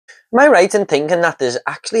Am I right in thinking that there's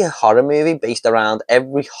actually a horror movie based around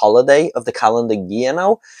every holiday of the calendar year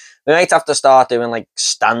now? We might have to start doing like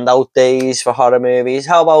standout days for horror movies.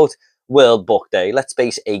 How about World Book Day? Let's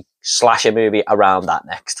base a slasher movie around that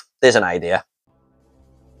next. There's an idea.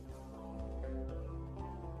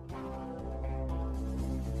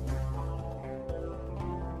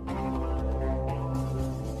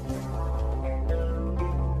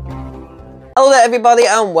 Hello there everybody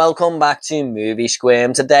and welcome back to Movie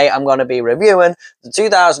Squirm. Today I'm going to be reviewing the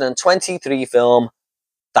 2023 film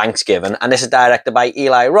Thanksgiving, and this is directed by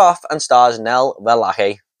Eli Roth and stars Nell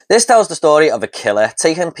Valache. This tells the story of a killer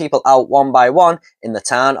taking people out one by one in the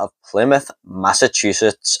town of Plymouth,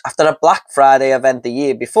 Massachusetts after a Black Friday event the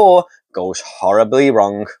year before goes horribly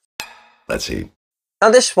wrong. Let's see.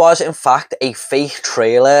 Now this was in fact a fake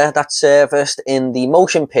trailer that surfaced in the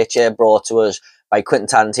motion picture brought to us by Quentin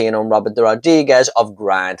Tarantino and Robert Rodriguez of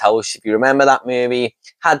Grindhouse. If you remember, that movie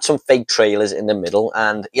had some fake trailers in the middle,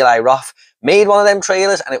 and Eli Roth made one of them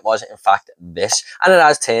trailers, and it was in fact this, and it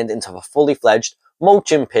has turned into a fully fledged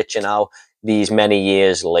motion picture now these many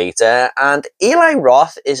years later. And Eli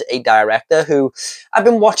Roth is a director who I've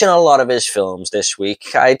been watching a lot of his films this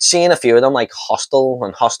week. I'd seen a few of them like Hostel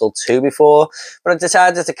and Hostel 2 before, but I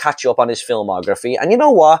decided to catch up on his filmography. And you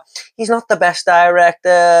know what? He's not the best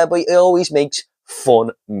director, but he always makes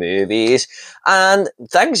fun movies. And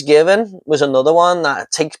Thanksgiving was another one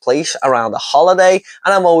that takes place around a holiday,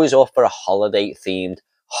 and I'm always up for a holiday themed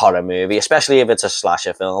horror movie, especially if it's a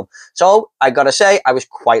slasher film. So I gotta say, I was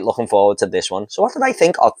quite looking forward to this one. So what did I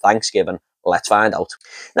think of Thanksgiving? Let's find out.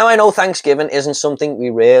 Now, I know Thanksgiving isn't something we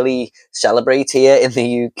really celebrate here in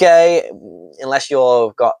the UK, unless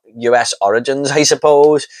you've got US origins, I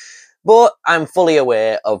suppose. But I'm fully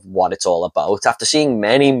aware of what it's all about. After seeing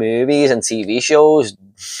many movies and TV shows,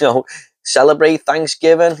 celebrate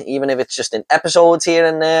Thanksgiving, even if it's just in episodes here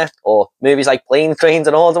and there, or movies like Planes, Trains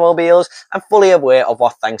and Automobiles, I'm fully aware of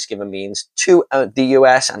what Thanksgiving means to the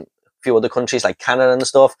US and a few other countries like Canada and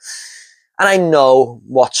stuff. And I know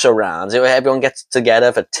what surrounds it. Everyone gets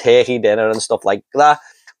together for turkey dinner and stuff like that.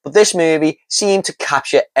 But this movie seemed to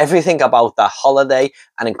capture everything about that holiday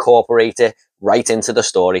and incorporate it right into the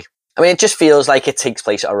story. I mean, it just feels like it takes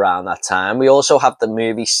place around that time. We also have the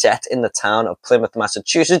movie set in the town of Plymouth,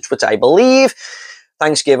 Massachusetts, which I believe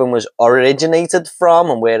Thanksgiving was originated from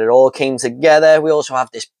and where it all came together. We also have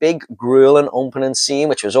this big grueling opening scene,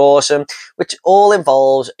 which was awesome, which all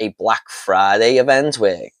involves a Black Friday event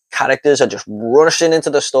where characters are just rushing into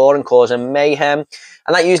the store and causing mayhem.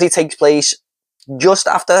 And that usually takes place just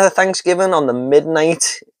after Thanksgiving, on the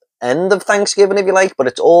midnight end of Thanksgiving, if you like, but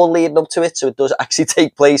it's all leading up to it, so it does actually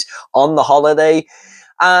take place on the holiday.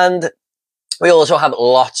 And we also have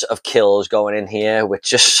lots of kills going in here,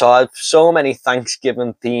 which just saw so many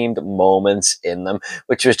Thanksgiving themed moments in them,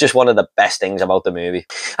 which was just one of the best things about the movie.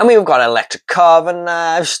 And we've got electric carving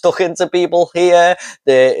knives stuck into people here.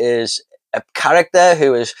 There is a character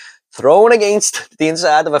who is thrown against the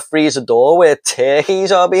inside of a freezer door where turkeys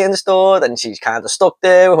are being stored, and she's kind of stuck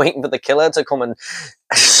there waiting for the killer to come and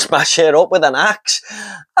smash her up with an axe.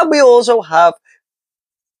 And we also have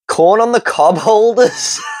corn on the cob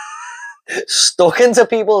holders stuck into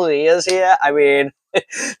people's ears here. I mean,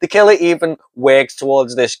 the killer even works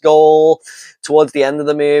towards this goal towards the end of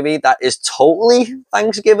the movie that is totally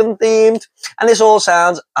Thanksgiving themed, and this all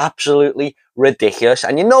sounds absolutely ridiculous,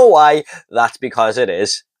 and you know why? That's because it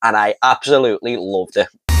is. And I absolutely loved it.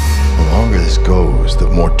 The longer this goes, the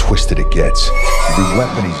more twisted it gets. The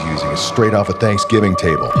weapon he's using is straight off a Thanksgiving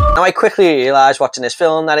table. Now, I quickly realised watching this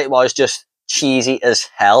film that it was just cheesy as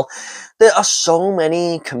hell. There are so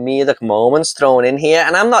many comedic moments thrown in here,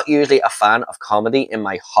 and I'm not usually a fan of comedy in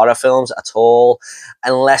my horror films at all,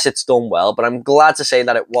 unless it's done well, but I'm glad to say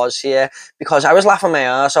that it was here, because I was laughing my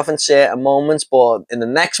ass off in certain moments, but in the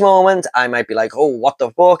next moment, I might be like, oh, what the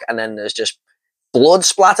fuck? And then there's just blood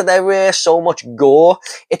splattered everywhere, so much gore.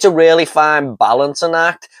 It's a really fine balancing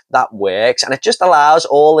act that works, and it just allows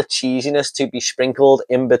all the cheesiness to be sprinkled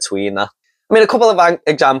in between that. I mean, a couple of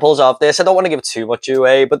examples of this, I don't want to give too much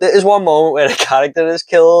away, but there is one moment where a character is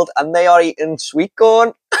killed and they are eating sweet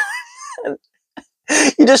corn. And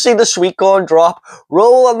you just see the sweet corn drop,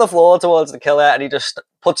 roll on the floor towards the killer, and he just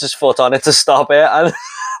puts his foot on it to stop it. And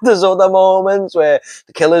there's other moments where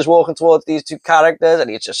the killer's walking towards these two characters and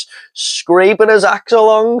he's just scraping his axe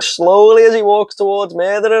along slowly as he walks towards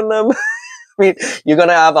murdering them. I mean, you're going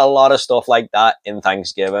to have a lot of stuff like that in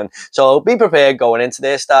Thanksgiving. So be prepared going into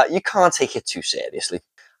this that you can't take it too seriously.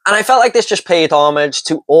 And I felt like this just paid homage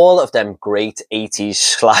to all of them great 80s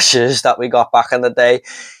slashers that we got back in the day.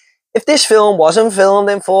 If this film wasn't filmed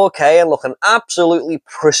in 4K and looking absolutely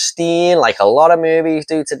pristine like a lot of movies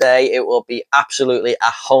do today, it will be absolutely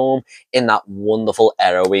at home in that wonderful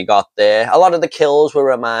era we got there. A lot of the kills were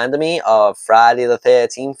reminding me of Friday the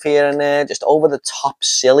 13th here and there, just over the top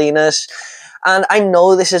silliness. And I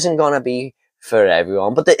know this isn't going to be for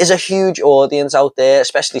everyone, but there is a huge audience out there,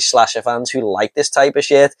 especially slasher fans who like this type of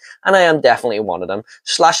shit, and I am definitely one of them.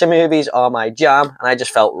 Slasher movies are my jam, and I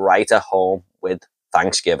just felt right at home with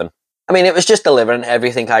Thanksgiving. I mean, it was just delivering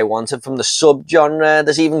everything I wanted from the sub-genre.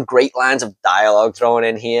 There's even great lines of dialogue thrown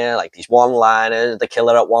in here, like these one-liners. The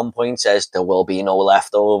killer at one point says, "There will be no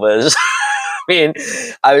leftovers." I mean,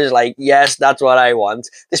 I was like, yes, that's what I want.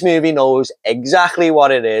 This movie knows exactly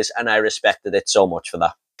what it is, and I respected it so much for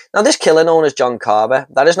that. Now, this killer known as John Carver,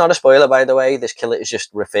 that is not a spoiler, by the way. This killer is just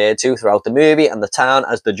referred to throughout the movie and the town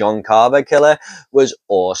as the John Carver killer, was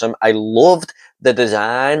awesome. I loved the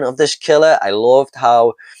design of this killer. I loved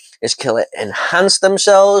how this killer enhanced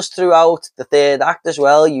themselves throughout the third act as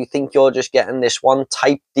well. You think you're just getting this one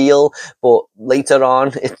type deal, but later on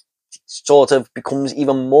it sort of becomes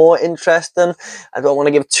even more interesting. I don't want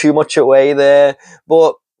to give too much away there,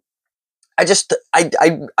 but I just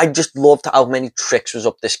loved how many tricks was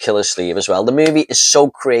up this killer's sleeve as well. The movie is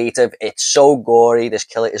so creative, it's so gory. This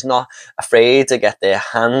killer is not afraid to get their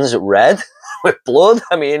hands red with blood.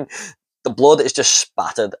 I mean, the blood is just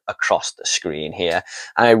spattered across the screen here.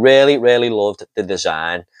 And I really, really loved the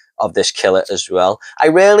design of this killer as well. I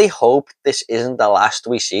really hope this isn't the last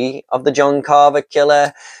we see of the John Carver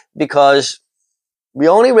killer, because we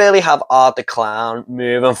only really have Art the Clown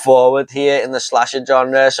moving forward here in the slasher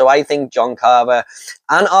genre. So I think John Carver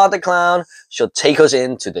and Art the Clown should take us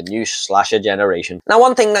into the new slasher generation. Now,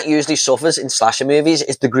 one thing that usually suffers in slasher movies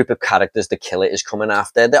is the group of characters the killer is coming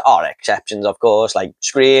after. There are exceptions, of course, like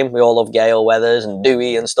Scream. We all love Gale Weathers and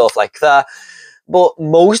Dewey and stuff like that. But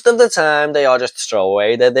most of the time, they are just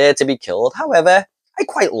throwaway. They're there to be killed. However, I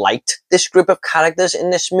quite liked this group of characters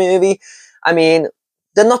in this movie. I mean,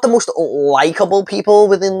 they're not the most likable people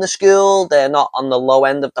within the school. They're not on the low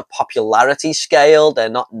end of the popularity scale. They're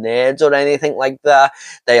not nerds or anything like that.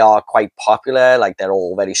 They are quite popular. Like, they're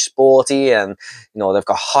all very sporty, and, you know, they've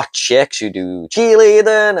got hot chicks who do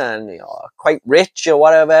cheerleading and, you know, are quite rich or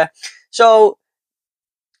whatever. So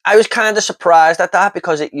I was kind of surprised at that,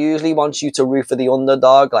 because it usually wants you to root for the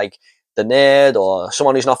underdog, like the nerd or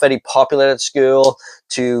someone who's not very popular at school,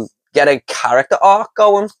 to get a character arc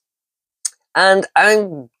going. And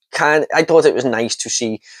I thought it was nice to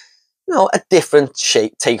see, you know, a different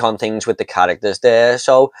take on things with the characters there.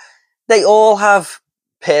 So they all have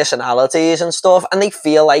personalities and stuff, and they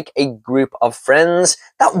feel like a group of friends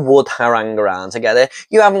that would harangue around together.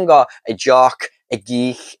 You haven't got a jock, a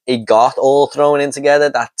geek, a goth all thrown in together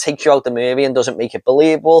that takes you out the movie and doesn't make it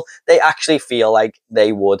believable. They actually feel like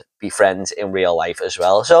they would be friends in real life as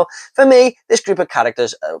well. So for me, this group of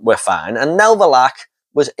characters were fine, and Nelva Lack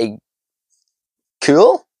was a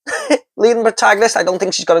cool leading protagonist. I don't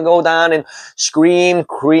think she's going to go down in Scream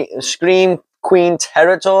Queen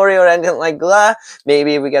territory or anything like that.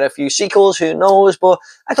 Maybe if we get a few sequels, who knows, but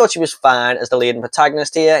I thought she was fine as the leading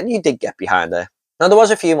protagonist here, and you did get behind her. Now, there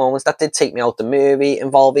was a few moments that did take me out the movie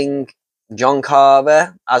involving John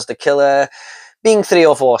Carver as the killer being 3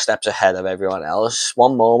 or 4 steps ahead of everyone else.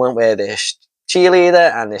 One moment where this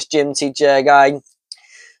cheerleader and this gym teacher guy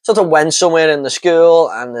sort of went somewhere in the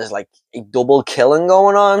school, and there's like a double killing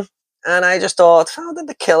going on. And I just thought, how did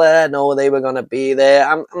the killer know they were going to be there?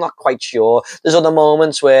 I'm not quite sure. There's other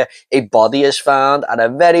moments where a body is found at a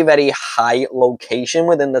very, very high location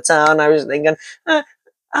within the town. I was thinking,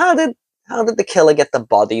 how did the killer get the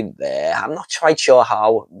body there? I'm not quite sure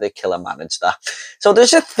how the killer managed that. So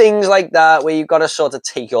there's just things like that where you've got to sort of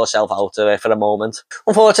take yourself out of it for a moment.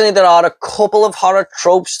 Unfortunately, there are a couple of horror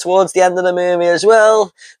tropes towards the end of the movie as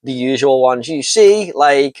well. The usual ones you see,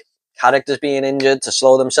 like characters being injured to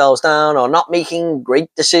slow themselves down, or not making great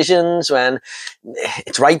decisions when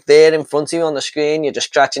it's right there in front of you on the screen. You're just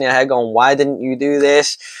scratching your head going, why didn't you do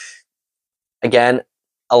this? Again,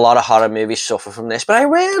 a lot of horror movies suffer from this, but I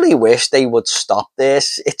really wish they would stop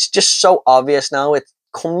this. It's just so obvious now. It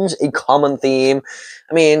becomes a common theme.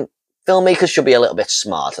 I mean, filmmakers should be a little bit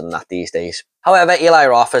smarter than that these days. However, Eli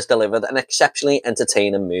Roth has delivered an exceptionally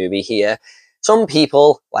entertaining movie here. Some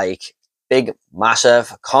people like big,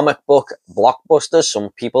 massive comic book blockbusters.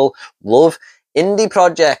 Some people love indie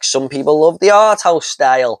projects. Some people love the art house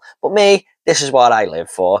style. But me, this is what I live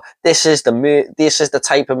for. This is the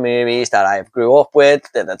type of movies that I grew up with.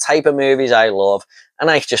 They're the type of movies I love. And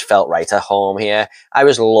I just felt right at home here. I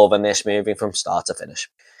was loving this movie from start to finish.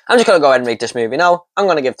 I'm just going to go ahead and rate this movie now. I'm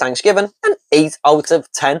going to give Thanksgiving an 8 out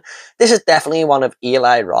of 10. This is definitely one of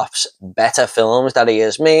Eli Roth's better films that he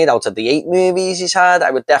has made. Out of the 8 movies he's had,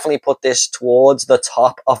 I would definitely put this towards the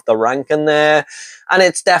top of the ranking there. And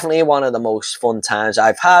it's definitely one of the most fun times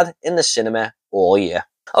I've had in the cinema all year.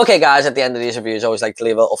 Okay guys, at the end of these reviews I always like to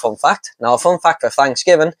leave a little fun fact. Now a fun fact for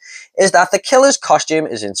Thanksgiving is that the killer's costume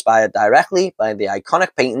is inspired directly by the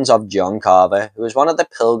iconic paintings of John Carver, who was one of the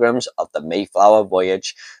pilgrims of the Mayflower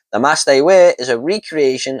voyage. The mask they wear is a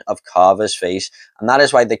recreation of Carver's face, and that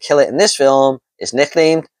is why the killer in this film is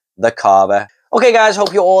nicknamed the Carver. Okay guys,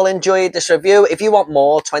 hope you all enjoyed this review. If you want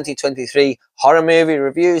more 2023 horror movie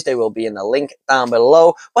reviews, they will be in the link down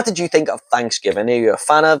below. What did you think of Thanksgiving? Are you a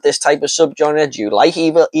fan of this type of subgenre? Do you like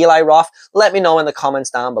Eli Roth? Let me know in the comments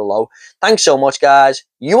down below. Thanks so much guys.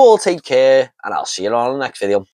 You all take care, and I'll see you all in the next video.